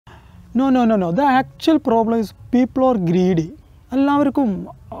No, no, no, no. The actual problem is people are greedy. എല്ലാവർക്കും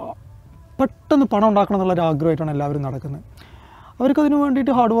പെട്ടെന്ന് പണം ഉണ്ടാക്കണം എന്നുള്ളൊരു ആഗ്രഹമായിട്ടാണ് എല്ലാവരും നടക്കുന്നത്. അവർക്കതിന്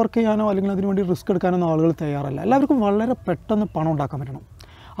വേണ്ടിയിട്ട് ഹാർഡ് വർക്ക് ചെയ്യാനോ അല്ലെങ്കിൽ അതിന് വേണ്ടി റിസ്ക് എടുക്കാനോ ആളുകൾ തയ്യാറല്ല. എല്ലാവർക്കും വളരെ പെട്ടെന്ന് പണം ഉണ്ടാക്കാൻ പറ്റണം.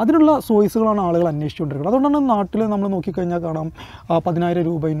 അതിനുള്ള സോഴ്സുകളാണ് ആളുകൾ അന്വേഷിച്ചുകൊണ്ടിരിക്കുന്നത്. അതുകൊണ്ടാണ് നാട്ടിൽ നമ്മൾ നോക്കിക്കഴിഞ്ഞാൽ കാണാം 10,000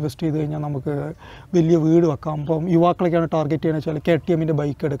 രൂപ ഇൻവെസ്റ്റ് ചെയ്ത് കഴിഞ്ഞാൽ നമുക്ക് വലിയ വീട് വെക്കാം. ഇപ്പം യുവാക്കളൊക്കെയാണ് ടാർഗറ്റ് ചെയ്യുന്നത് വെച്ചാൽ KTMൻ്റെ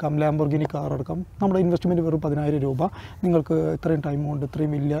ബൈക്ക് എടുക്കാം, ലാംബോർഗിനി കാർ എടുക്കാം. നമ്മുടെ ഇൻവെസ്റ്റ്മെൻറ്റ് വെറും 10,000 രൂപ, നിങ്ങൾക്ക് ഇത്രയും ടൈം കൊണ്ട്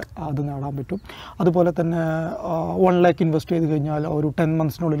ഇത്രയും വലിയ അത് നേടാൻ പറ്റും. അതുപോലെ തന്നെ 1 lakh ഇൻവെസ്റ്റ് ചെയ്ത് കഴിഞ്ഞാൽ ഒരു 10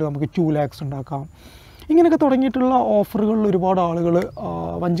 monthsനുള്ളിൽ നമുക്ക് 2 lakhs ഉണ്ടാക്കാം. ഇങ്ങനെയൊക്കെ തുടങ്ങിയിട്ടുള്ള ഓഫറുകളിൽ ഒരുപാട് ആളുകൾ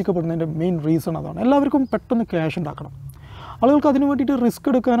വഞ്ചിക്കപ്പെടുന്നതിൻ്റെ മെയിൻ റീസൺ അതാണ്. എല്ലാവർക്കും പെട്ടെന്ന് ക്യാഷ് ഉണ്ടാക്കണം. ആളുകൾക്ക് അതിന് വേണ്ടിയിട്ട് റിസ്ക്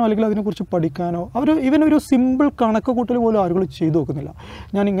എടുക്കാനോ അല്ലെങ്കിൽ അതിനെക്കുറിച്ച് പഠിക്കാനോ ഇവനൊരു സിമ്പിൾ കണക്ക് കൂട്ടൽ പോലും ആളുകൾ ചെയ്തു നോക്കുന്നില്ല.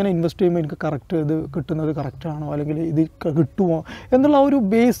 ഞാൻ ഇങ്ങനെ ഇൻവെസ്റ്റ് ചെയ്യുമ്പോൾ എനിക്ക് കറക്റ്റ് ഇത് കിട്ടുന്നത് കറക്റ്റാണോ അല്ലെങ്കിൽ ഇത് കിട്ടുമോ എന്നുള്ള ഒരു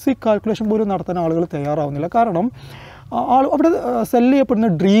ബേസിക് കാൽക്കുലേഷൻ പോലും നടത്താൻ ആളുകൾ തയ്യാറാവുന്നില്ല. കാരണം അവിടെ സെല്ല് ചെയ്യപ്പെടുന്ന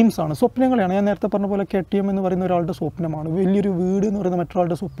ഡ്രീംസാണ്, സ്വപ്നങ്ങളെയാണ്. ഞാൻ നേരത്തെ പറഞ്ഞ പോലെ KTM എന്ന് പറയുന്ന ഒരാളുടെ സ്വപ്നമാണ്, വലിയൊരു വീട് എന്ന് പറയുന്ന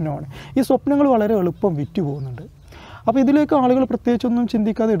മറ്റൊരാളുടെ സ്വപ്നമാണ്. ഈ സ്വപ്നങ്ങൾ വളരെ എളുപ്പം വിറ്റ് പോകുന്നുണ്ട്. അപ്പോൾ ഇതിലേക്ക് ആളുകൾ പ്രത്യേകിച്ചൊന്നും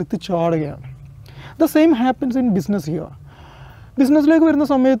ചിന്തിക്കാതെ എടുത്ത് ചാടുകയാണ്. The same happens in business here. ബിസിനസ്സിലേക്ക് വരുന്ന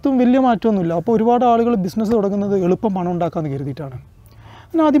സമയത്തും വലിയ മാറ്റമൊന്നുമില്ല. അപ്പോൾ ഒരുപാട് ആളുകൾ ബിസിനസ് തുടങ്ങുന്നത് എളുപ്പം പണം ഉണ്ടാക്കാമെന്ന് കരുതിയിട്ടാണ്.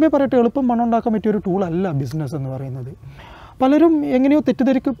 ഞാൻ ആദ്യമേ പറയട്ടെ, എളുപ്പം പണം ഉണ്ടാക്കാൻ പറ്റിയൊരു ടൂളല്ല ബിസിനസ് എന്ന് പറയുന്നത്. പലരും എങ്ങനെയോ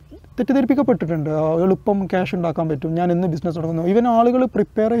തെറ്റിദ്ധരിപ്പിക്കപ്പെട്ടിട്ടുണ്ട്. എളുപ്പം ക്യാഷ് ഉണ്ടാക്കാൻ പറ്റും, ഞാൻ ഇന്ന് ബിസിനസ് തുടങ്ങുന്നു. ഈവൻ ആളുകൾ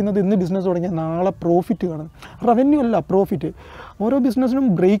പ്രിപ്പയർ ചെയ്യുന്നത് ഇന്ന് ബിസിനസ് തുടങ്ങിയാൽ നാളെ പ്രോഫിറ്റ് കാണും. റവന്യൂ അല്ല, പ്രോഫിറ്റ്. ഓരോ ബിസിനസ്സിനും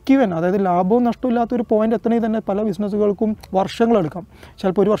ബ്രേക്ക് ഈവൻ, അതായത് ലാഭവും നഷ്ടമില്ലാത്തൊരു പോയിൻ്റ് എത്തണമെങ്കിൽ തന്നെ പല ബിസിനസ്സുകൾക്കും വർഷങ്ങളെടുക്കാം.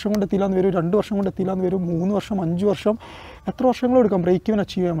 ചിലപ്പോൾ 1 വർഷം കൊണ്ട് എത്തിയില്ലാന്ന് വരും, 2 വർഷം കൊണ്ട് എത്തിയില്ലാന്ന് വരും, 3 വർഷം, 5 വർഷം, എത്ര വർഷങ്ങളെടുക്കാം ബ്രേക്ക് ഈവൻ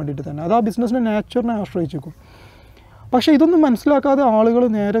അച്ചീവ് ചെയ്യാൻ വേണ്ടിയിട്ട് തന്നെ. അത് ആ ബിസിനസ്സിൻ്റെ നാച്ചുറിനെ ആശ്രയിച്ചേക്കും. പക്ഷേ ഇതൊന്നും മനസ്സിലാക്കാതെ ആളുകൾ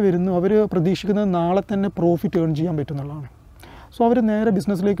നേരെ വരുന്നു. അവർ പ്രതീക്ഷിക്കുന്നത് നാളെ തന്നെ പ്രോഫിറ്റ് ഏൺ ചെയ്യാൻ പറ്റുന്നുള്ളതാണ്. സോ അവർ നേരെ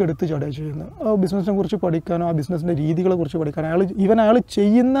ബിസിനസ്സിലേക്ക് എടുത്ത് ചാടുകയാണ് ചെയ്യുന്നത്. ബിസിനസ്സിനെ കുറിച്ച് പഠിക്കാനോ ആ ബിസിനസ്സിൻ്റെ രീതികളെ കുറിച്ച് പഠിക്കാനോ അയാൾ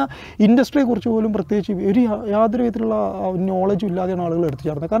ചെയ്യുന്ന ഇൻഡസ്ട്രിയെക്കുറിച്ച് പോലും പ്രത്യേകിച്ച് യാതൊരു വിധത്തിലുള്ള നോളജും ഇല്ലാതെയാണ് ആളുകൾ എടുത്ത്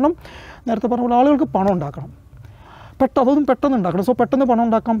ചാടുന്നത്. കാരണം നേരത്തെ പറഞ്ഞ പോലെ ആളുകൾക്ക് പണം ഉണ്ടാക്കണം, അതൊന്നും പെട്ടെന്ന് ഉണ്ടാക്കണം. സോ പെട്ടെന്ന് പണം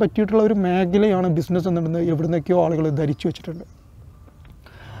ഉണ്ടാക്കാൻ പറ്റിയിട്ടുള്ള ഒരു മേഖലയാണ് ബിസിനസ് എന്നുള്ളത് എവിടുന്നൊക്കെയോ ആളുകൾ ധരിച്ചു വെച്ചിട്ടുണ്ട്.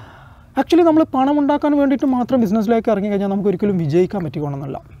 ആക്ച്വലി നമ്മൾ പണം ഉണ്ടാക്കാൻ വേണ്ടിയിട്ട് മാത്രം ബിസിനസ്സിലേക്ക് ഇറങ്ങി കഴിഞ്ഞാൽ നമുക്ക് ഒരിക്കലും വിജയിക്കാൻ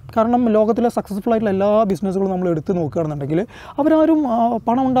പറ്റിക്കണമെന്നല്ല. കാരണം ലോകത്തിലെ സക്സസ്ഫുൾ ആയിട്ടുള്ള എല്ലാ ബിസിനസ്സുകളും നമ്മൾ എടുത്ത് നോക്കുകയാണെന്നുണ്ടെങ്കിൽ അവരാരും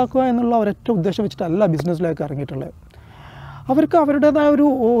പണം ഉണ്ടാക്കുക എന്നുള്ള ഒരൊറ്റ ഉദ്ദേശം വെച്ചിട്ടല്ല ബിസിനസ്സിലേക്ക് ഇറങ്ങിയിട്ടുള്ളത്. അവർക്ക് അവരുടേതായ ഒരു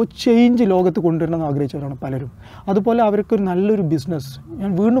ചേഞ്ച് ലോകത്ത് കൊണ്ടുവരണമെന്ന് ആഗ്രഹിച്ചവരാണ് പലരും. അതുപോലെ അവർക്കൊരു നല്ലൊരു ബിസിനസ്,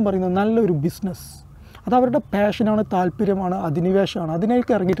 ഞാൻ വീണ്ടും പറയുന്നത് നല്ലൊരു ബിസിനസ്, അത് അവരുടെ പാഷനാണ്, താല്പര്യമാണ്, അധിനിവേശമാണ്,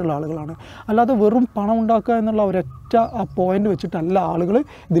 അതിനേക്ക് ഇറങ്ങിയിട്ടുള്ള ആളുകളാണ്. അല്ലാതെ വെറും പണം ഉണ്ടാക്കുക എന്നുള്ള ഒരൊറ്റ പോയിൻ്റ് വെച്ചിട്ടല്ല ആളുകൾ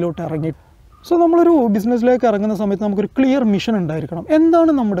ഇതിലോട്ട് ഇറങ്ങി. സോ നമ്മളൊരു ബിസിനസ്സിലേക്ക് ഇറങ്ങുന്ന സമയത്ത് നമുക്കൊരു ക്ലിയർ മിഷൻ ഉണ്ടായിരിക്കണം.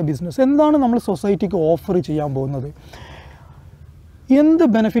 എന്താണ് നമ്മുടെ ബിസിനസ്, എന്താണ് നമ്മൾ സൊസൈറ്റിക്ക് ഓഫർ ചെയ്യാൻ പോകുന്നത്, എന്ത്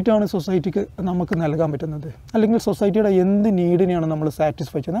ബെനിഫിറ്റാണ് സൊസൈറ്റിക്ക് നമുക്ക് നൽകാൻ പറ്റുന്നത്, അല്ലെങ്കിൽ സൊസൈറ്റിയുടെ എന്ത് നീഡിനെയാണ് നമ്മൾ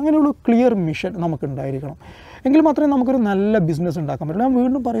സാറ്റിസ്ഫൈ ചെയ്യുന്നത്, അങ്ങനെയുള്ള ക്ലിയർ മിഷൻ നമുക്കുണ്ടായിരിക്കണം. എങ്കിൽ മാത്രമേ നമുക്കൊരു നല്ല ബിസിനസ് ഉണ്ടാക്കാൻ പറ്റുള്ളൂ. ഞാൻ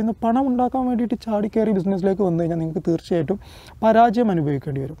വീണ്ടും പറയുന്നു, പണം ഉണ്ടാക്കാൻ വേണ്ടിയിട്ട് ചാടിക്കയറി ബിസിനസ്സിലേക്ക് വന്നു കഴിഞ്ഞാൽ നിങ്ങൾക്ക് തീർച്ചയായിട്ടും പരാജയം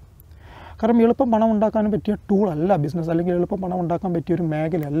അനുഭവിക്കേണ്ടി വരും. കാരണം എളുപ്പം പണം ഉണ്ടാക്കാൻ പറ്റിയ ടൂളല്ല ബിസിനസ്, അല്ലെങ്കിൽ എളുപ്പം പണം ഉണ്ടാക്കാൻ പറ്റിയ ഒരു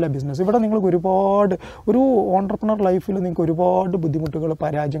മേഖലയല്ല ബിസിനസ്. ഇവിടെ നിങ്ങൾക്ക് ഒരുപാട് ഒരു ഓൺട്രപ്രണർ ലൈഫിൽ നിങ്ങൾക്ക് ഒരുപാട് ബുദ്ധിമുട്ടുകൾ,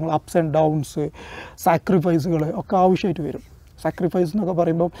 പരാജയങ്ങൾ, അപ്സ് ആൻഡ് ഡൗൺസ്, സാക്രിഫൈസുകൾ ഒക്കെ ആവശ്യമായിട്ട് വരും. സാക്രിഫൈസ് എന്നൊക്കെ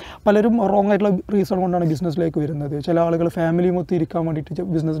പറയുമ്പോൾ പലരും റോങ് ആയിട്ടുള്ള റീസൺ കൊണ്ടാണ് ബിസിനസ്സിലേക്ക് വരുന്നത്. ചില ആളുകൾ ഫാമിലി മൊത്തം ഇരിക്കാൻ വേണ്ടിയിട്ട്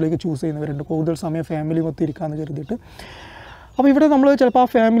ബിസിനസ്സിലേക്ക് ചൂസ് ചെയ്യുന്നവരുണ്ട്, കൂടുതൽ സമയം ഫാമിലി മൊത്തം ഇരിക്കാമെന്ന് കരുതിയിട്ട്. അപ്പോൾ ഇവിടെ നമ്മൾ ചിലപ്പോൾ ആ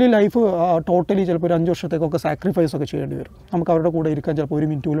ഫാമിലി ലൈഫ് ടോട്ടലി ചിലപ്പോൾ ഒരു 5 വർഷത്തേക്കൊക്കെ സാക്രിഫൈസ് ഒക്കെ ചെയ്യേണ്ടി വരും. നമുക്ക് അവരുടെ കൂടെ ഇരിക്കാൻ ചിലപ്പോൾ 1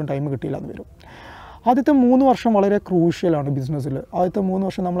 മിനിറ്റ് പോലും ടൈം കിട്ടിയില്ല എന്ന് വരും. ആദ്യത്തെ 3 വർഷം വളരെ ക്രൂഷ്യലാണ് ബിസിനസ്സിൽ. ആദ്യത്തെ 3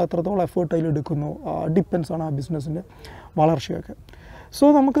 വർഷം നമ്മൾ എത്രത്തോളം എഫേർട്ട് അതിൽ എടുക്കുന്നു ഡിപ്പെൻസാണ് ആ ബിസിനസ്സിൻ്റെ വളർച്ചയൊക്കെ. സോ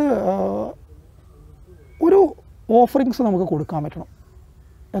നമുക്ക് ഒരു ഓഫറിങ്സ് നമുക്ക് കൊടുക്കാൻ പറ്റണം.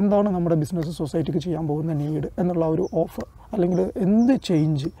 എന്താണ് നമ്മുടെ ബിസിനസ് സൊസൈറ്റിക്ക് ചെയ്യാൻ പോകുന്ന നീഡ് എന്നുള്ള ഒരു ഓഫർ, അല്ലെങ്കിൽ എന്ത്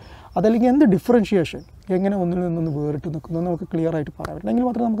ചേഞ്ച്, അതല്ലെങ്കിൽ എന്ത് ഡിഫറൻഷിയേഷൻ, എങ്ങനെ ഒന്നിൽ നിന്നൊന്ന് വേറിട്ട് നിൽക്കുന്നത് നമുക്ക് ക്ലിയർ ആയിട്ട് പറയാൻ പറ്റും. എങ്കിൽ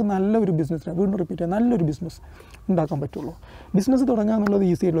മാത്രമേ നമുക്ക് നല്ലൊരു ബിസിനസ്സിനെ, വീണ്ടും റിപ്പീറ്റ് ചെയ്യാം, നല്ലൊരു ബിസിനസ് ഉണ്ടാക്കാൻ പറ്റുള്ളൂ. ബിസിനസ് തുടങ്ങുക എന്നുള്ളത്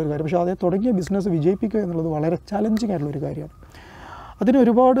ഈസി ആയിട്ടുള്ളൊരു കാര്യം, പക്ഷേ അതേ തുടങ്ങിയ ബിസിനസ് വിജയിപ്പിക്കുക എന്നുള്ളത് വളരെ ചലഞ്ചിങ് ആയിട്ടുള്ളൊരു കാര്യമാണ്. അതിന്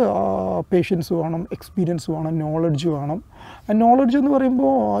ഒരുപാട് പേഷ്യൻസ് വേണം, എക്സ്പീരിയൻസ് വേണം, നോളജ് വേണം. നോളജ് എന്ന്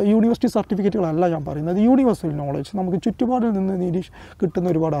പറയുമ്പോൾ യൂണിവേഴ്സിറ്റി സർട്ടിഫിക്കറ്റുകളല്ല ഞാൻ പറയുന്നത്, യൂണിവേഴ്സൽ നോളജ്. നമുക്ക് ചുറ്റുപാടിൽ നിന്ന് കിട്ടുന്ന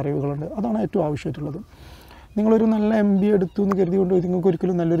ഒരുപാട് അറിവുകളുണ്ട്, അതാണ് ഏറ്റവും ആവശ്യമായിട്ടുള്ളത്. നിങ്ങളൊരു നല്ല MBA എടുത്തു എന്ന് കരുതിക്കൊണ്ട് നിങ്ങൾക്ക്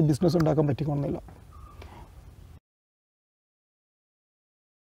ഒരിക്കലും നല്ലൊരു ബിസിനസ് ഉണ്ടാക്കാൻ പറ്റിക്കൊള്ളുന്നില്ല.